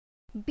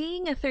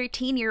Being a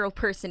 13-year-old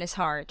person is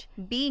hard.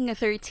 Being a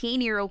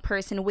 13-year-old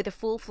person with a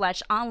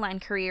full-fledged online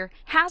career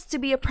has to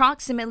be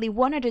approximately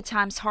 100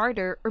 times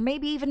harder, or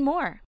maybe even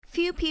more.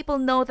 Few people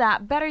know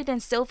that better than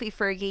Sophie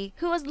Fergi,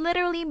 who has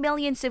literally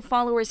millions of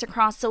followers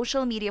across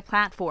social media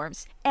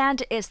platforms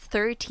and is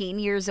 13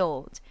 years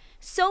old.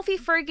 Sophie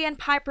Fergi and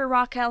Piper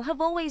Raquel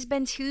have always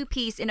been two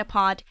peas in a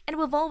pod, and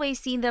we've always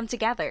seen them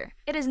together.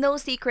 It is no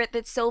secret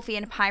that Sophie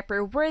and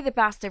Piper were the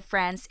best of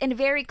friends and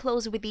very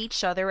close with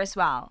each other as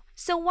well.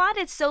 So why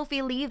did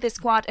Sophie leave the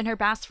squad and her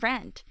best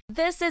friend?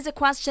 This is a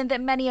question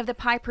that many of the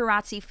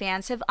Piperazzi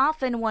fans have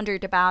often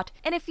wondered about,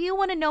 and if you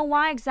want to know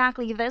why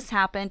exactly this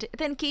happened,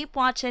 then keep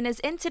watching,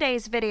 as in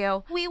today's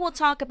video, we will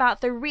talk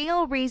about the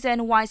real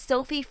reason why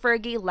Sophie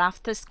Fergi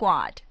left the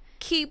squad.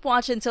 Keep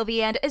watching till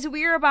the end, as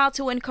we're about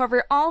to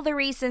uncover all the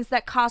reasons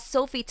that caused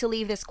Sophie to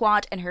leave the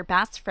squad and her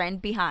best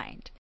friend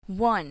behind.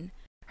 1.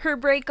 Her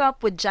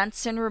breakup with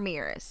Jensen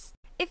Ramirez.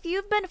 If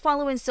you've been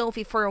following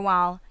Sophie for a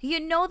while, you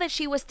know that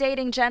she was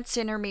dating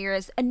Jensen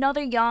Ramirez,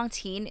 another young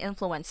teen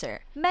influencer.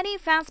 Many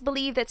fans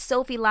believe that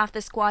Sophie left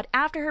the squad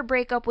after her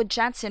breakup with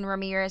Jensen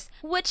Ramirez,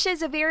 which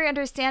is a very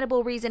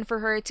understandable reason for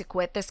her to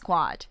quit the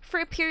squad.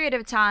 For a period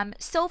of time,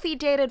 Sophie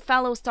dated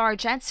fellow star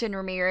Jensen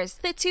Ramirez.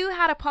 The two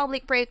had a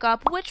public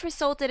breakup, which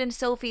resulted in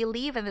Sophie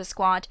leaving the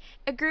squad,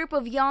 a group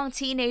of young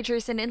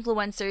teenagers and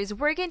influencers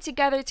working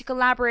together to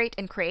collaborate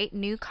and create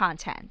new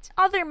content.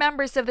 Other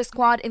members of the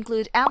squad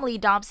include Emily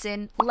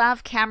Dobson,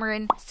 Lav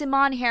Cameron,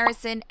 Simone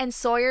Harrison, and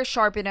Sawyer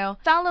Charbonneau,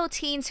 fellow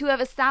teens who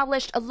have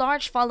established a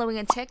large following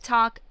on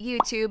TikTok,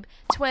 YouTube,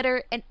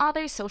 Twitter, and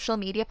other social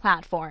media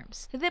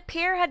platforms. The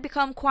pair had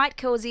become quite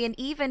cozy and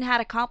even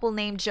had a couple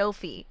named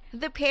Jofi.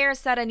 The pair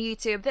said on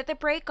YouTube that the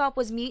breakup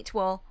was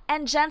mutual,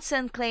 and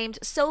Jensen claimed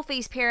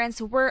Sophie's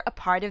parents were a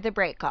part of the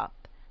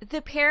breakup.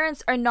 "The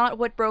parents are not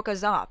what broke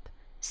us up,"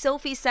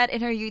 Sophie said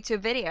in her YouTube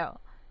video.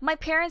 "My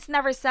parents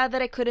never said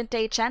that I couldn't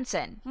date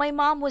Jensen. My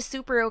mom was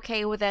super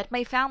okay with it.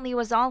 My family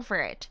was all for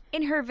it."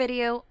 In her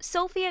video,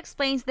 Sophie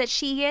explains that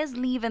she is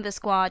leaving the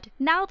squad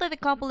now that the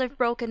couple have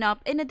broken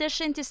up, in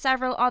addition to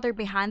several other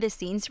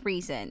behind-the-scenes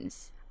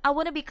reasons. "I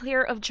want to be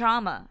clear of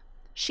drama,"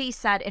 she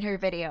said in her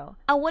video.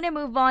 "I want to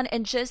move on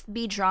and just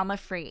be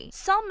drama-free."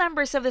 Some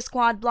members of the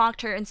squad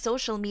blocked her on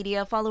social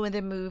media following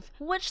the move,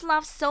 which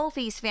left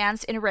Sophie's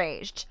fans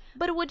enraged.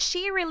 But would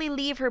she really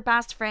leave her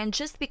best friend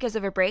just because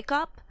of a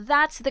breakup?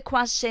 That's the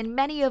question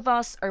many of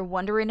us are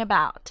wondering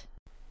about.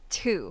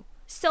 2.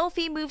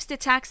 Sophie moves to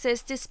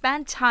Texas to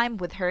spend time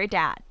with her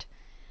dad.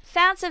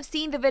 Fans have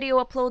seen the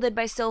video uploaded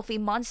by Sophie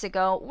months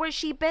ago where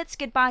she bids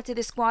goodbye to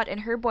the squad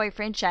and her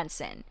boyfriend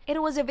Jensen.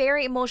 It was a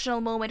very emotional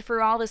moment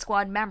for all the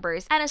squad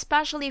members, and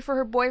especially for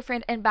her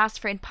boyfriend and best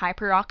friend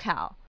Piper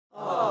Raquel.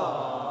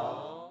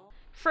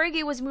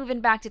 Fergi was moving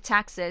back to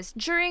Texas,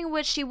 during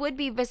which she would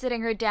be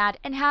visiting her dad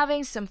and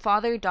having some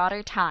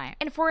father-daughter time.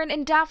 And for an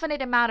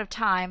indefinite amount of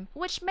time,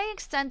 which may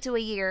extend to a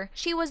year,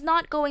 she was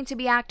not going to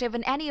be active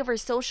on any of her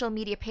social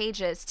media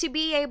pages to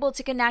be able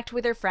to connect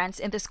with her friends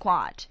in the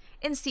squad.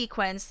 In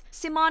sequence,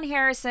 Simone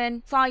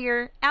Harrison,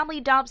 Sawyer, Emily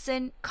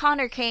Dobson,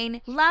 Connor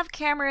Kane, Lav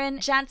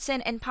Cameron,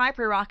 Jensen, and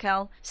Piper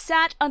Raquel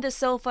sat on the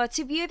sofa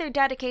to view their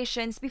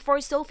dedications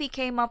before Sophie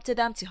came up to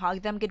them to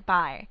hug them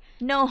goodbye.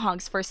 No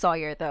hugs for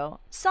Sawyer though.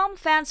 Some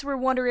fans were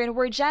wondering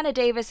where Jenna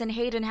Davis and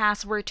Hayden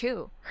Haas were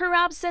too. Her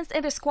absence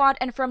in the squad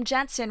and from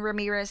Jensen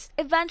Ramirez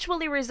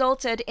eventually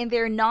resulted in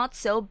their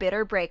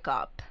not-so-bitter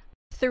breakup.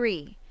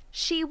 3.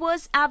 She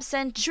was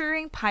absent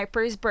during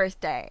Piper's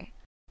birthday.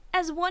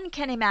 As one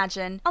can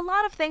imagine, a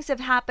lot of things have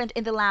happened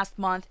in the last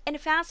month,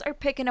 and fans are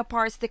picking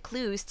apart the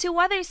clues to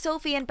whether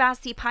Sophie and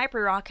bestie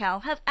Piper Raquel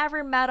have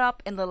ever met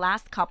up in the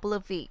last couple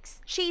of weeks.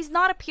 She's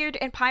not appeared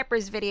in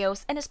Piper's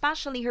videos, and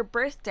especially her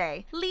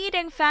birthday,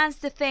 leading fans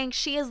to think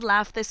she has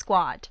left the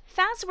squad.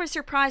 Fans were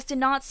surprised to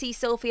not see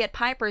Sophie at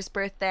Piper's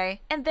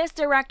birthday, and this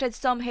directed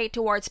some hate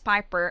towards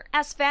Piper,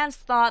 as fans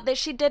thought that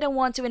she didn't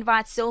want to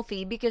invite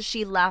Sophie because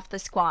she left the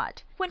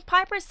squad. When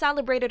Piper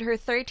celebrated her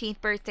 13th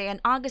birthday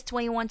on August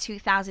 21,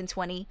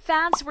 2020,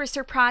 fans were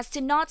surprised to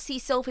not see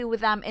Sophie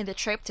with them in the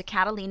trip to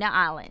Catalina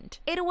Island.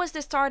 It was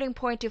the starting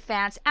point to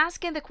fans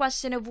asking the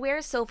question of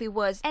where Sophie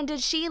was and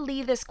did she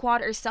leave the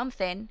squad or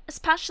something,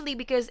 especially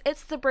because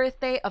it's the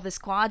birthday of the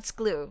squad's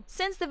glue.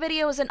 Since the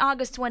video was on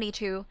August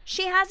 22,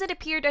 she hasn't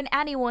appeared on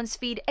anyone's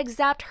feed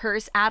except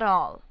hers at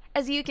all.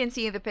 As you can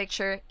see in the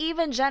picture,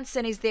 even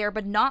Jensen is there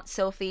but not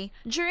Sophie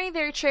during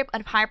their trip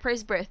on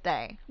Piper's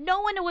birthday. No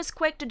one was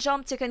quick to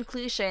jump to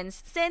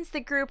conclusions since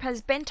the group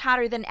has been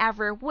tighter than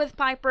ever, with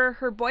Piper,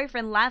 her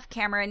boyfriend Lav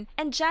Cameron,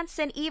 and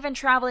Jensen even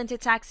traveling to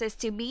Texas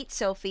to meet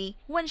Sophie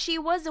when she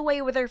was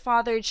away with her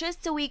father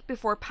just a week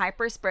before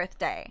Piper's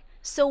birthday.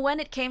 So when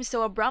it came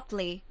so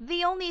abruptly,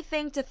 the only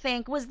thing to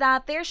think was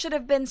that there should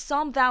have been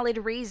some valid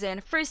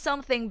reason for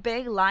something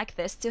big like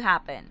this to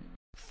happen.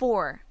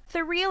 4.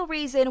 The real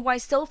reason why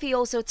Sophie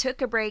also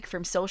took a break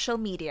from social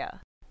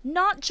media.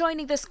 Not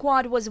joining the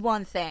squad was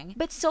one thing,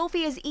 but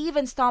Sophie has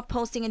even stopped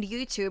posting on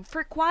YouTube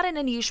for quite an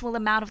unusual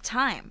amount of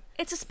time.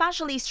 It's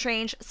especially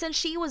strange since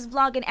she was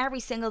vlogging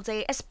every single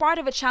day as part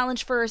of a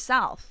challenge for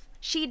herself.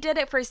 She did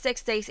it for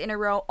 6 days in a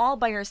row all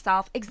by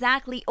herself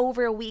exactly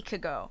over a week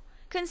ago.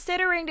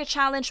 Considering the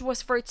challenge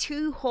was for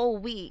 2 whole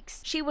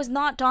weeks, she was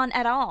not done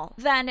at all.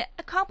 Then,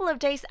 a couple of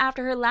days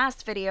after her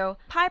last video,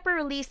 Piper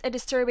released a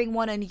disturbing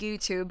one on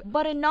YouTube,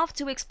 but enough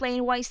to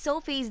explain why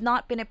Sophie's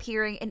not been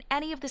appearing in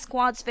any of the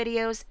squad's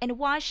videos and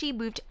why she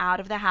moved out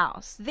of the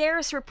house.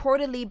 There's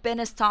reportedly been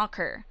a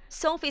stalker.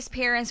 Sophie's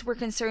parents were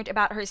concerned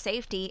about her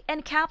safety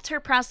and kept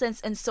her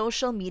presence on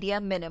social media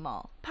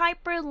minimal.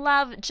 Piper,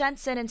 Love,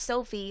 Jensen, and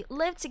Sophie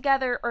lived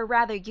together, or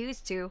rather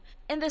used to,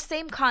 in the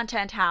same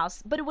content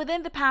house, but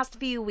within the past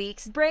few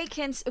weeks,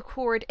 break-ins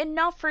occurred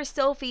enough for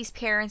Sophie's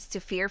parents to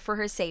fear for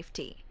her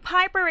safety.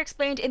 Piper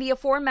explained in the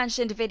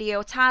aforementioned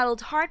video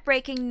titled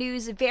 "Heartbreaking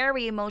News,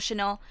 Very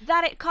Emotional"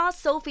 that it caused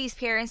Sophie's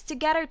parents to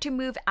get her to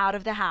move out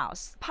of the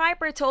house.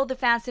 Piper told the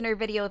fans in her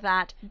video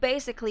that,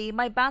 "Basically,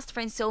 my best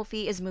friend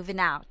Sophie is moving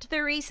out,"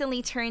 the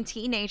recently turned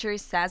teenager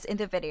says in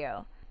the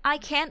video. "I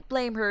can't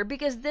blame her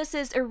because this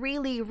is a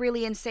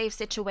really unsafe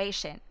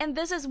situation, and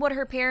this is what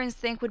her parents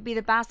think would be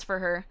the best for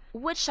her,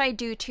 which I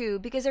do too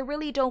because I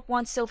really don't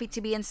want Sophie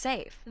to be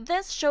unsafe."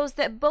 This shows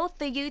that both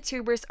the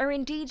YouTubers are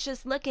indeed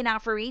just looking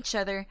out for each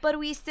other, but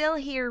we still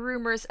hear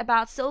rumors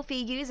about Sophie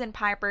using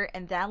Piper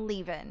and then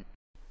leaving.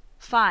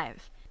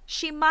 5.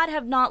 She might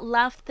have not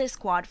left the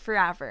squad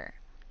forever.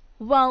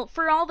 Well,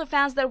 for all the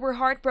fans that were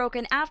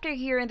heartbroken after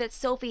hearing that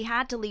Sophie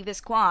had to leave the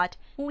squad,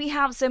 we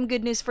have some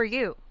good news for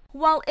you.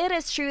 While it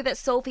is true that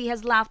Sophie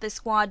has left the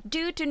squad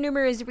due to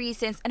numerous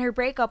reasons and her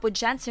breakup with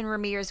Jensen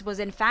Ramirez was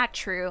in fact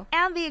true,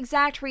 and the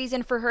exact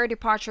reason for her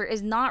departure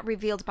is not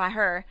revealed by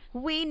her,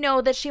 we know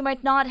that she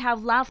might not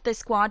have left the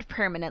squad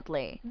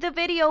permanently. The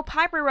video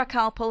Piper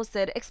Raquel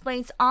posted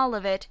explains all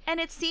of it, and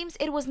it seems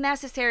it was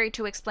necessary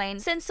to explain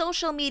since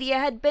social media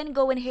had been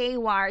going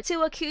haywire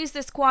to accuse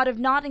the squad of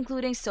not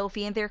including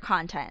Sophie in their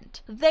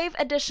content. They've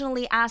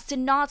additionally asked to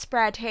not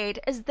spread hate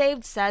as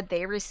they've said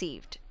they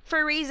received.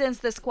 For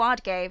reasons the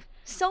squad gave,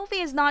 Sophie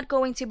is not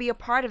going to be a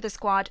part of the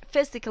squad,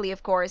 physically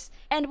of course,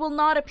 and will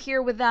not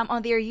appear with them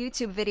on their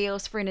YouTube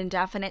videos for an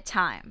indefinite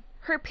time.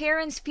 Her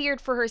parents feared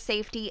for her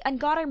safety and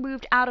got her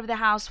moved out of the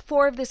house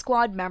 4 of the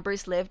squad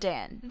members lived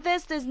in.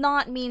 This does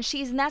not mean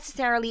she's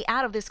necessarily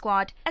out of the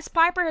squad, as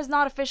Piper has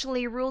not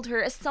officially ruled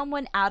her as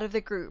someone out of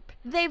the group.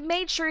 They've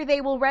made sure they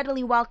will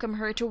readily welcome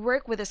her to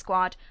work with the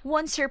squad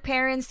once her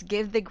parents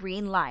give the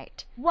green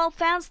light. While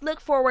fans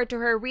look forward to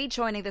her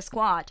rejoining the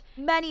squad,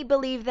 many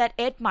believe that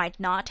it might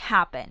not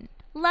happen.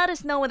 Let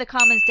us know in the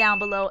comments down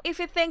below if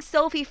you think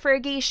Sophie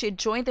Fergi should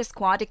join the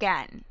squad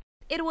again.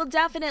 It will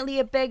definitely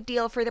a big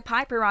deal for the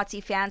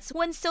paparazzi fans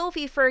when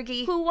Sophie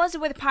Fergi, who was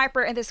with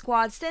Piper in the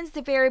squad since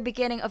the very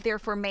beginning of their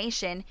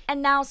formation,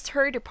 announced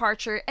her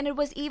departure, and it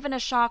was even a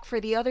shock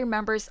for the other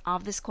members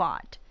of the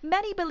squad.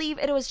 Many believe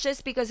it was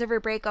just because of her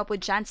breakup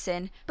with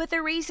Jensen, but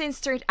the reasons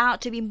turned out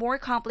to be more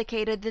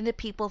complicated than the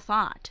people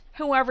thought.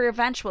 However,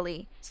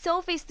 eventually,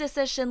 Sophie's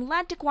decision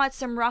led to quite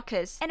some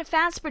ruckus, and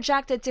fans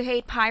projected to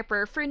hate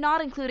Piper for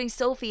not including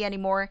Sophie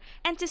anymore,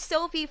 and to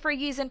Sophie for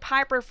using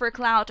Piper for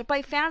clout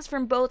by fans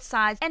from both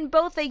sides, and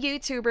both the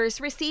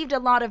YouTubers received a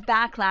lot of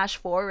backlash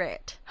for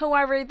it.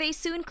 However, they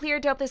soon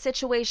cleared up the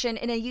situation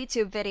in a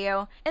YouTube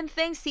video, and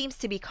things seems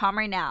to be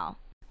calmer now.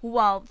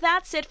 Well,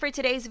 that's it for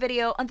today's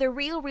video on the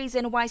real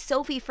reason why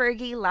Sophie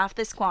Fergi left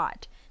the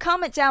squad.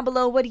 Comment down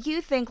below what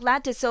you think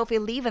led to Sophie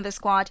leaving the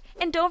squad,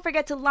 and don't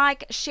forget to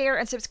like, share,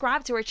 and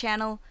subscribe to our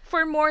channel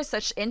for more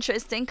such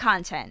interesting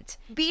content.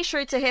 Be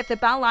sure to hit the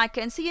bell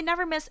icon so you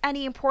never miss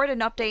any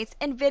important updates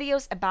and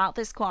videos about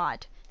the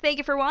squad. Thank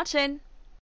you for watching!